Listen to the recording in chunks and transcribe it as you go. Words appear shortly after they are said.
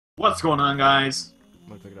What's going on, guys? I'm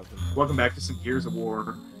gonna pick it up. Welcome back to some Gears of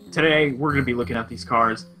War. Today, we're going to be looking at these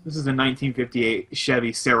cars. This is a 1958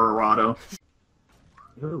 Chevy Silverado.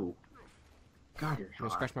 Ooh. God, you're You wanna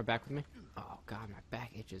hot. scratch my back with me? Oh god, my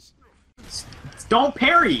back itches. Don't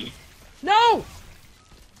parry! No!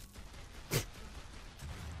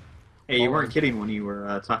 Hey, you weren't kidding when you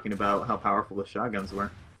were talking about how powerful the shotguns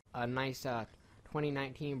were. A nice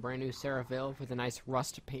 2019 brand new Ceraville with a nice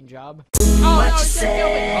rust paint job. Oh no, he's gonna kill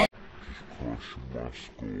me!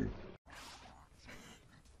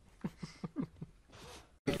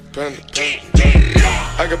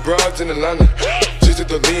 I got broads in Atlanta, just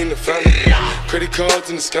to lean the family, credit cards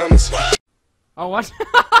in the scammers. Oh, what?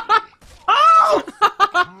 Oh!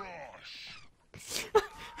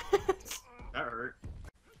 That hurt.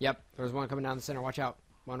 Yep, there's one coming down the center. Watch out.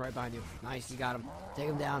 One right behind you. Nice, you got him. Take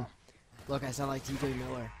him down. Look, I sound like TJ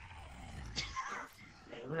Miller.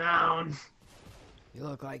 Down. You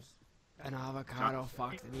look like an avocado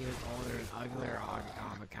fucked and even older and uglier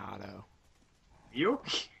avocado. You?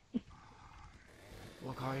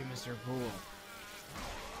 We'll call you Mr. Pool.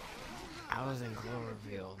 I was in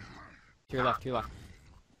Cloverfield. To your left, to your left.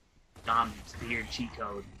 Dom's beard cheat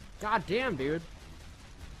code. God damn, dude.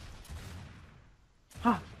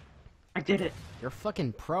 Huh. I did it. You're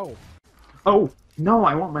fucking pro. Oh, no,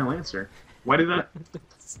 I want my Lancer. Why did that?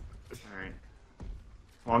 Alright.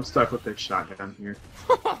 Well, I'm stuck with this shotgun here.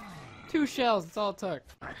 2 shells, that's all it took.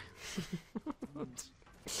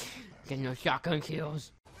 Getting no shotgun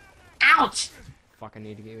kills. Ouch! Fuck, I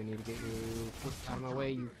need to get you out of my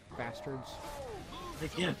way, you bastards. I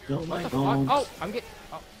can't feel What my the bones. fuck? Oh, I'm getting...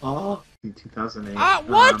 Oh. Oh, in 2008. Ah,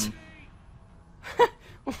 what?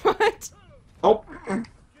 What? Oh! You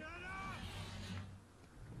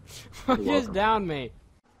You're just welcome. downed me.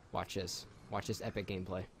 Watch this. Watch this epic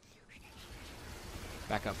gameplay.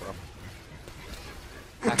 Back up, bro.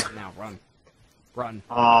 Back up now. Run. Run.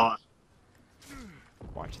 Aw.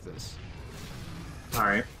 Watch this.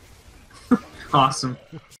 Alright. Awesome.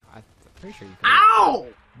 I'm pretty sure you can. Ow!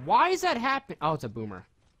 Why is that happening? Oh, it's a boomer.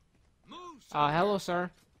 Hello,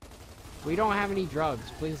 sir. We don't have any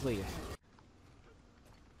drugs. Please leave.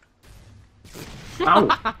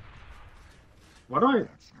 Ow! What do I...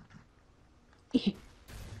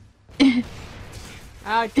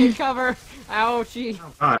 Ow, take cover. Ouchie.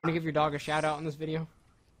 Oh, God. Wanna give your dog a shout out in this video?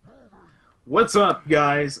 What's up,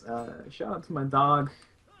 guys? Shout out to my dog.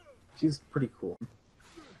 She's pretty cool.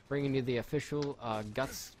 Bringing you the official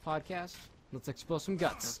Guts podcast. Let's expose some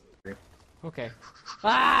guts. Okay.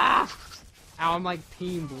 Ah! Ow, I'm like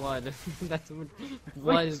peeing blood. That's what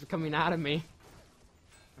blood is coming out of me.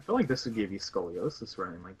 I feel like this would give you scoliosis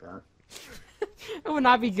running like that. It would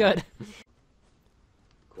not be good.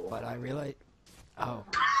 Cool. But I really... Oh,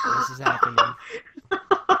 this is happening.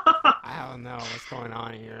 I don't know what's going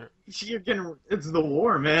on here. You're getting... It's the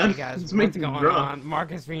war, man. Hey guys, it's what's making going rough. on?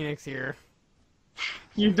 Marcus Phoenix here.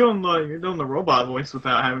 You're doing the robot voice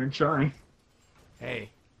without having to try. Hey,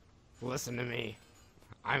 listen to me.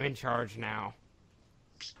 I'm in charge now.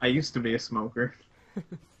 I used to be a smoker.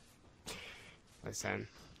 Listen,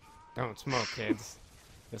 don't smoke, kids.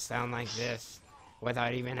 You'll sound like this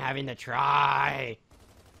without even having to try.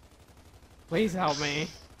 Please help me.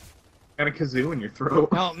 Got a kazoo in your throat.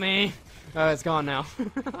 Help me. Oh, it's gone now.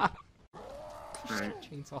 Alright.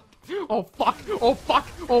 Chainsaw. Oh fuck! Oh fuck!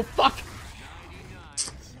 Oh fuck!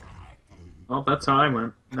 Well, that's how I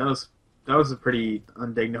went. That was a pretty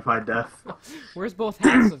undignified death. Where's both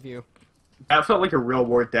halves of you? That felt like a real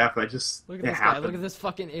war death. Look at this guy. Happened. Look at this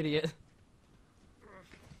fucking idiot.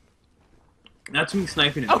 That's me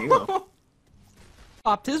sniping a Halo.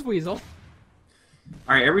 Popped his weasel.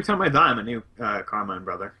 Alright, every time I die, I'm a new Carmine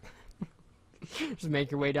brother. Just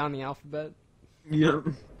make your way down the alphabet. Yep.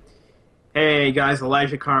 Hey guys,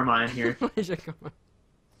 Elijah Carmine here. Come on.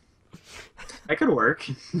 That could work.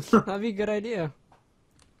 That'd be a good idea.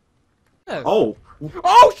 Yes. Oh!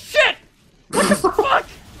 Oh shit! What the fuck?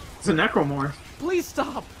 It's a necromorph. Please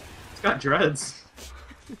stop. It's got dreads.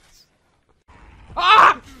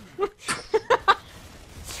 Ah!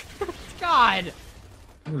 God.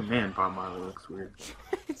 Oh man, Bob Marley looks weird.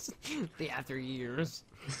 The after years.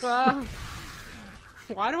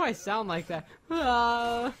 Why do I sound like that?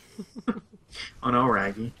 Oh no,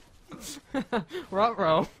 Raggy.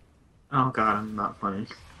 Ruh-roh. Oh god, I'm not funny.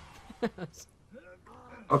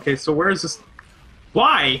 Okay, so where is this?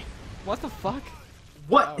 Why? What the fuck?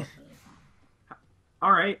 What? Oh.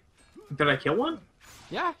 Alright. Did I kill one?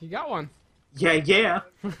 Yeah, you got one. Yeah.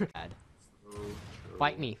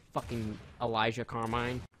 Fight me, fucking Elijah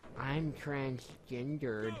Carmine. I'm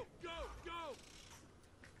transgendered.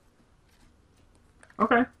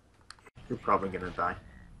 Okay. You're probably gonna die.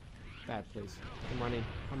 Bad, please. I'm running.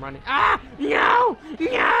 I'm running. Ah! No!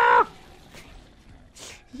 No!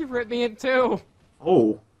 You ripped me in two.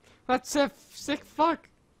 Oh. That's a sick fuck.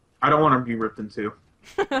 I don't want to be ripped in two.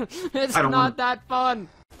 It's not that fun.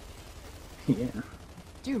 Yeah.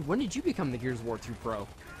 Dude, when did you become the Gears of War 2 pro?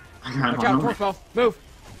 I Watch don't out, know. Porkbell. Move!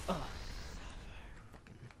 Ugh.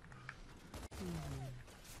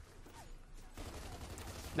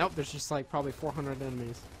 Nope, there's just like probably 400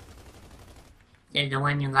 enemies. You're the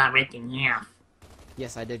one you got ripped in half.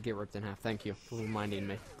 Yes, I did get ripped in half. Thank you for reminding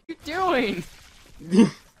me. What are you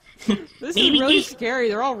doing? This is really scary.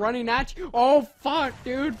 They're all running at you. Oh, fuck,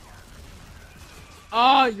 dude.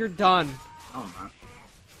 Oh, you're done. Oh, no.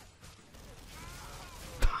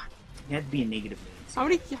 God, you had to be a negative minutes. How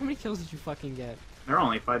many kills did you fucking get? There are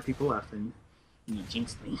only 5 people left, and you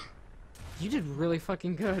jinxed me. You did really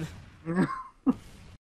fucking good.